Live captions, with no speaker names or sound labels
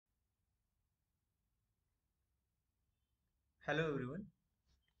Hello everyone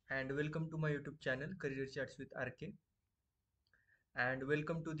and welcome to my YouTube channel Career Chats with RK, and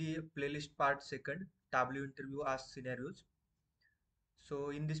welcome to the playlist part second Tableau interview ask scenarios.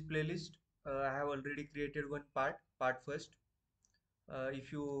 So in this playlist I have already created one part first.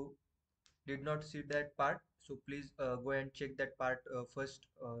 If you did not see that part, so please go and check that part first,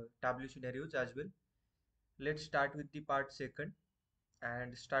 Tableau scenarios as well. Let's start with the part second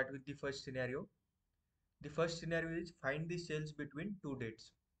and start with the first scenario. The first scenario is find the sales between two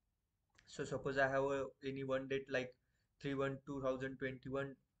dates. So suppose I have any one date like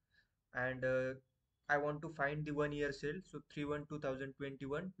 3/1/2021, and I want to find the 1 year sale. So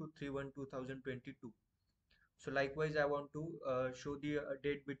 3/1/2021 to 3/1/2022. So likewise, I want to show the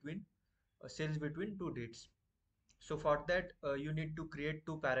date between sales between two dates. So for that, you need to create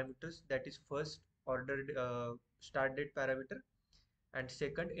two parameters. That is first ordered start date parameter and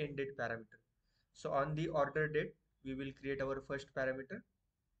second end date parameter. So on the order date, we will create our first parameter,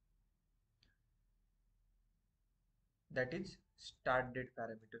 that is start date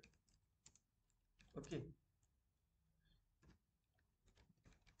parameter. Okay,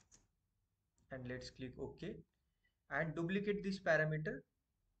 and let's click OK and duplicate this parameter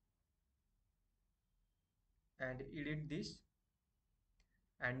and edit this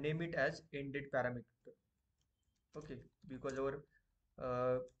and name it as ended parameter. Okay, because our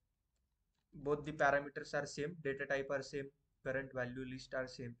uh, both the parameters are same, data type are same, current value list are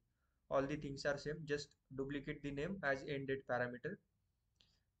same, all the things are same. Just duplicate the name as ended parameter.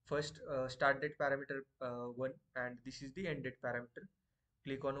 First start date parameter 1, and this is the end date parameter.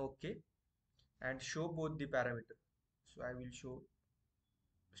 Click on OK and show both the parameter. So I will show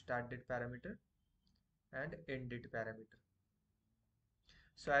start date parameter and end date parameter.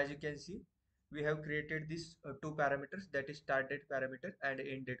 So as you can see, we have created these two parameters, that is start date parameter and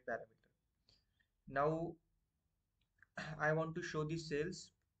end date parameter. Now I want to show the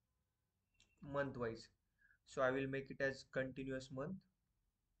sales month wise. So I will make it as continuous month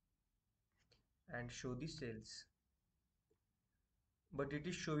and show the sales. But it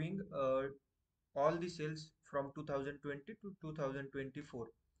is showing all the sales from 2020 to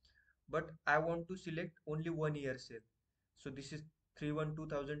 2024. But I want to select only 1 year sale. So this is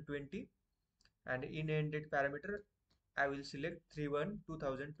 3/1/2020, and in end date parameter I will select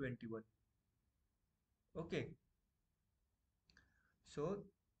 3/1/2021. Okay, so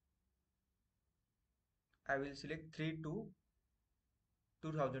I will select 3 to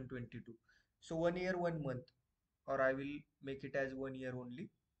 2022. So 1 year, 1 month, or I will make it as 1 year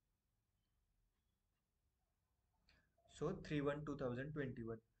only. So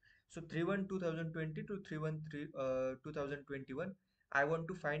 3/1/2021. So 3/1/2020 to 3/1/2021. I want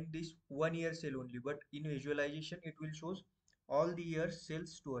to find this 1 year sale only, but in visualization it will shows all the years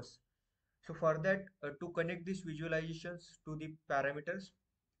sales to us. So for that, to connect these visualizations to the parameters,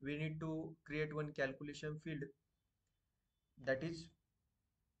 we need to create one calculation field, that is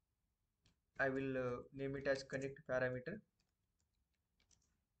I will name it as connect parameter,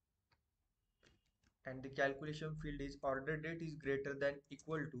 and the calculation field is order date is greater than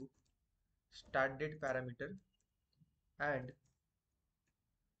equal to start date parameter, and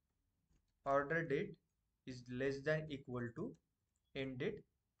order date is less than equal to end date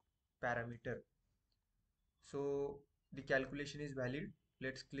parameter. So the calculation is valid.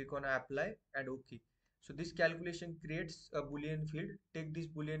 Let's click on apply and OK. So this calculation creates a boolean field. Take this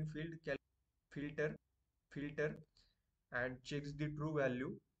boolean field, filter, and checks the true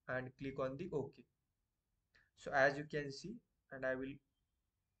value and click on the OK. So as you can see, and I will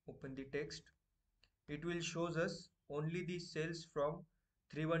open the text, it will shows us only the sales from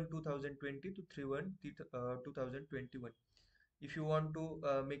 3/1/2020 to 3/1/2021. If you want to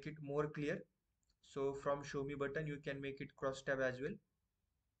make it more clear, so from show me button you can make it cross tab as well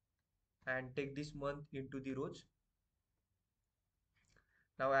and take this month into the rows.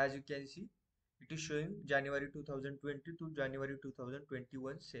 Now as you can see, it is showing January 2020 to January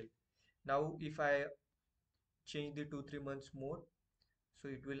 2021 sale. Now if I change the 2-3 months more, so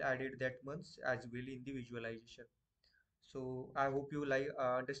it will add it that months as well in the visualization. So I hope you like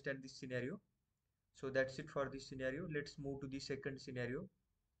understand this scenario. So that's it for this scenario. Let's move to the second scenario.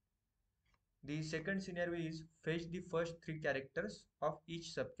 The second scenario is fetch the first three characters of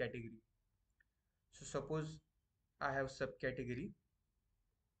each subcategory. So suppose I have subcategory.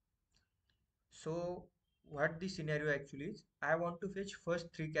 So what the scenario actually is, I want to fetch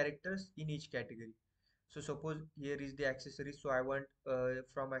first three characters in each category. So suppose here is the accessories. So I want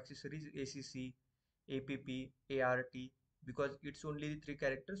from accessories ACC, APP, ART, because it's only the three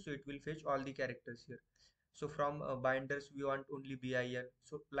characters. So it will fetch all the characters here. So from binders we want only BIN.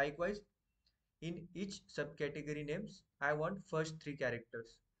 So likewise In each subcategory names, I want first three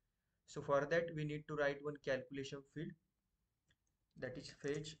characters. So for that we need to write one calculation field, that is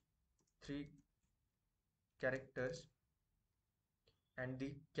fetch three characters, and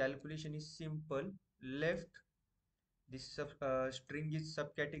the calculation is simple. Left this string is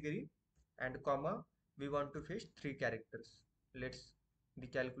subcategory, and comma we want to fetch three characters. Let's The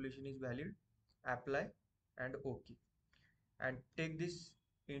calculation is valid, apply, and OK, and take this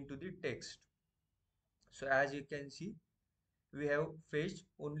into the text. So as you can see, we have fetched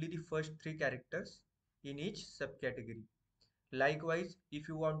only the first three characters in each subcategory. Likewise, if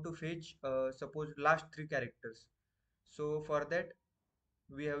you want to fetch suppose last three characters, so for that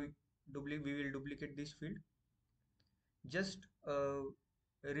we have we will duplicate this field. Just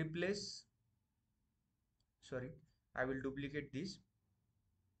replace, sorry, I will duplicate this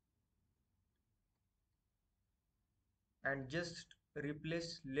and just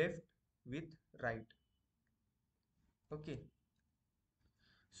replace left with right. Okay,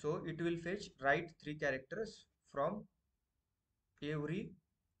 so it will fetch right three characters from every.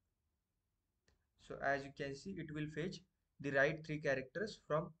 So as you can see, it will fetch the right three characters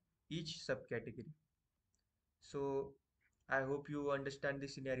from each subcategory. So I hope you understand the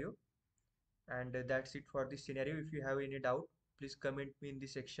scenario, and that's it for this scenario. If you have any doubt, please comment me in the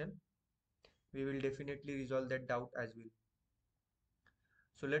section. We will definitely resolve that doubt as well.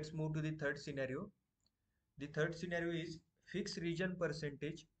 So let's move to the third scenario. The third scenario is fix region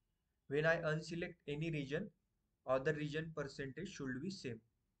percentage. When I unselect any region, other region percentage should be same.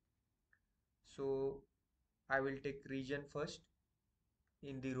 So I will take region first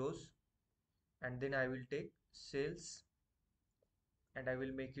in the rows, and then I will take sales, and I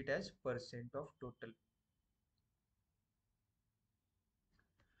will make it as percent of total,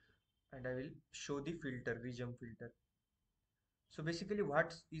 and I will show the filter, region filter. So basically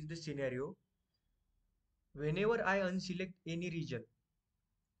what is the scenario? Whenever I unselect any region,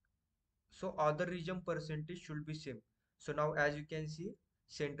 so other region percentage should be same. So now as you can see,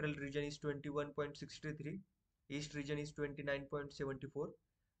 central region is 21.63, east region is 29.74,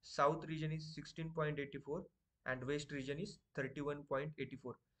 south region is 16.84, and west region is 31.84.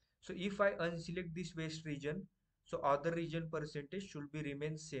 So if I unselect this west region, so other region percentage should be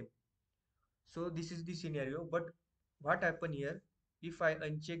remain same. So this is the scenario, but what happen here, if I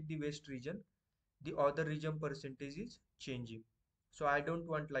uncheck the west region, the other region percentage is changing. So I don't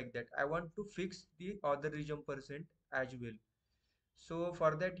want like that. I want to fix the other region percent as well. So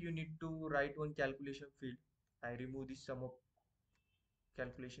for that you need to write one calculation field. I remove this sum of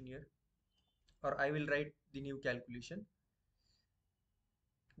calculation here, or I will write the new calculation,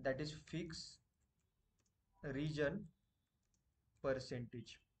 that is fix region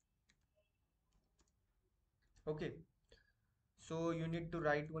percentage. Okay, so you need to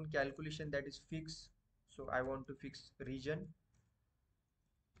write one calculation, that is fix. So I want to fix region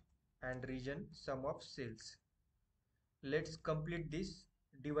and region sum of sales. Let's complete this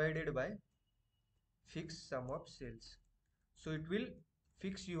divided by fix sum of sales. So it will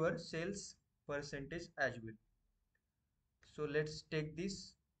fix your sales percentage as well. So let's take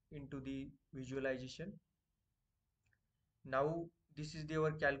this into the visualization. Now this is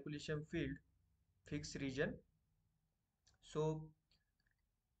our calculation field, fix region. So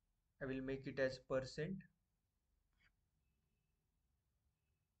I will make it as percent.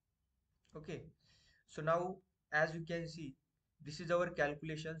 Okay, so now as you can see, this is our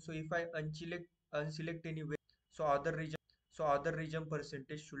calculation. So if I unselect any way, so other region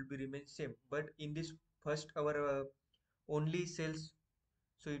percentage should be remain same, but in this first our only sales,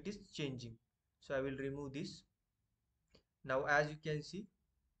 so it is changing. So I will remove this. Now as you can see,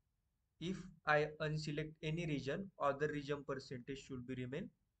 if I unselect any region, other region percentage should be remain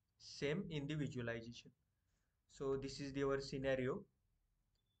same in the visualization. So this is our scenario,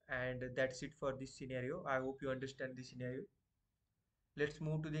 and that's it for this scenario. I hope you understand the scenario. Let's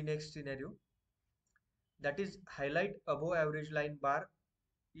move to the next scenario, that is highlight above average line bar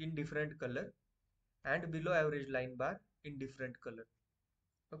in different color and below average line bar in different color.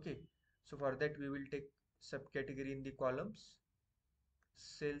 Okay, so for that we will take subcategory in the columns,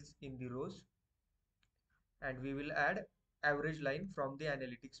 cells in the rows, and we will add average line from the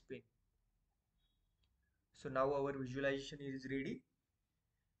analytics pane. So now our visualization is ready.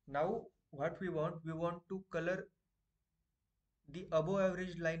 Now what we want to color the above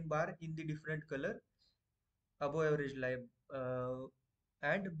average line bar in the different color, above average line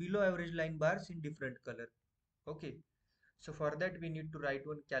and below average line bars in different color. Okay, so for that we need to write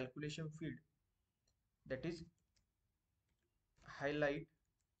one calculation field, that is highlight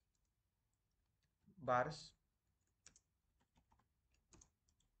bars.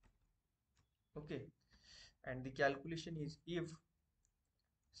 Okay, and the calculation is if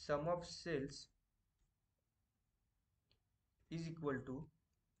sum of cells is equal to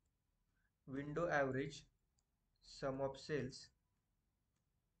window average sum of cells,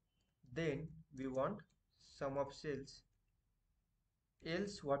 then we want sum of cells,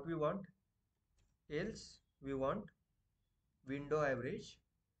 else what we want, else we want window average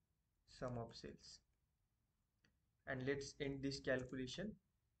sum of cells. And let's end this calculation.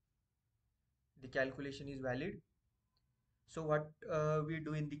 The calculation is valid. So what we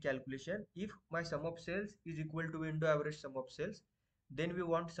do in the calculation, if my sum of cells is equal to window average sum of cells, then we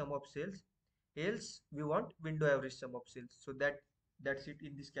want sum of cells, else we want window average sum of cells. So that's it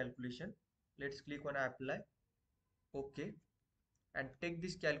in this calculation. Let's click on apply. Okay, and take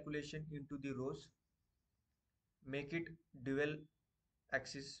this calculation into the rows, make it dual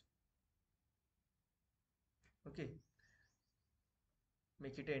axis. Okay,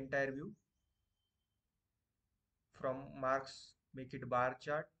 make it entire view. From marks, make it bar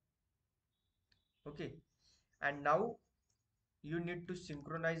chart. Okay, and now you need to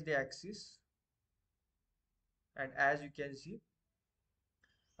synchronize the axis, and as you can see,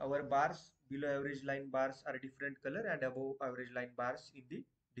 our bars below average line bars are different color and above average line bars in the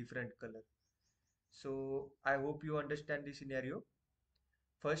different color. So I hope you understand the scenario.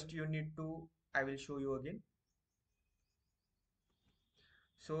 First you need to, I will show you again.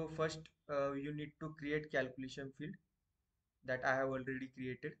 So first you need to create calculation field that I have already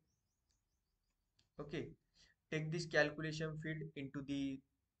created. Okay, take this calculation field into the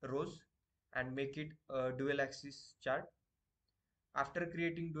rows and make it a dual axis chart. After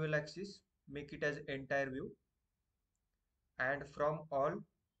creating dual axis, make it as entire view, and from all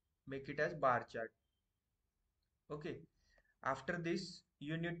make it as bar chart. Okay, after this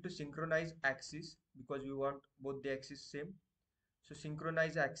you need to synchronize axis because we want both the axis same. So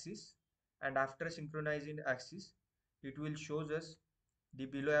synchronize axis, and after synchronizing axis, it will shows us the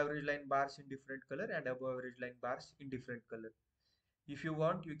below average line bars in different color and above average line bars in different color. If you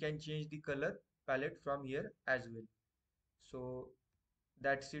want, you can change the color palette from here as well. So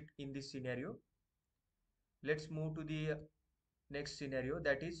that's it in this scenario. Let's move to the next scenario,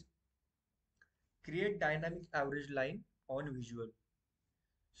 that is create dynamic average line on visual.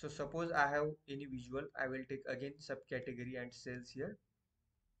 So suppose I have any visual, I will take again subcategory and cells here,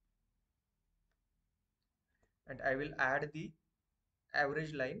 and I will add the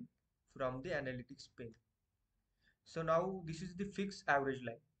average line from the analytics pane. So now this is the fixed average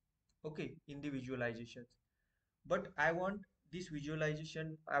line, okay, in the visualizations. But I want this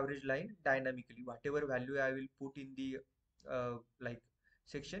visualization average line dynamically. Whatever value I will put in the like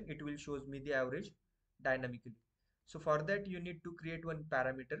section, it will shows me the average dynamically. So for that you need to create one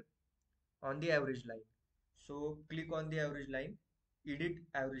parameter on the average line. So click on the average line, edit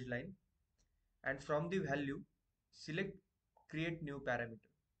average line, and from the value select create new parameter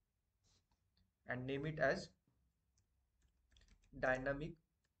and name it as dynamic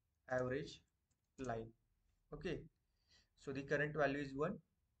average line. Okay, so the current value is 1.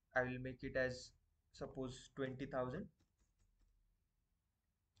 I will make it as suppose 20,000,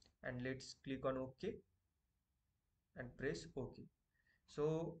 and let's click on OK and press OK.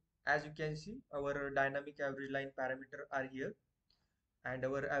 So as you can see, our dynamic average line parameter are here, and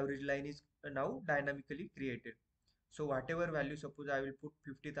our average line is now dynamically created. So whatever value, suppose I will put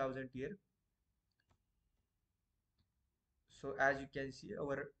 50,000 here. So as you can see,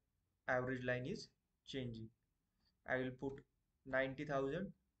 our average line is changing. I will put 90,000.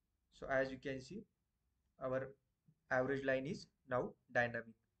 So as you can see, our average line is now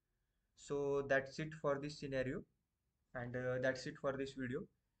dynamic. So that's it for this scenario, and that's it for this video.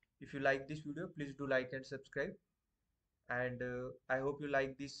 If you like this video, please do like and subscribe, and I hope you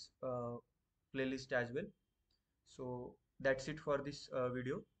like this playlist as well. So that's it for this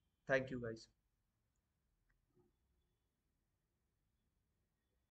video. Thank you guys.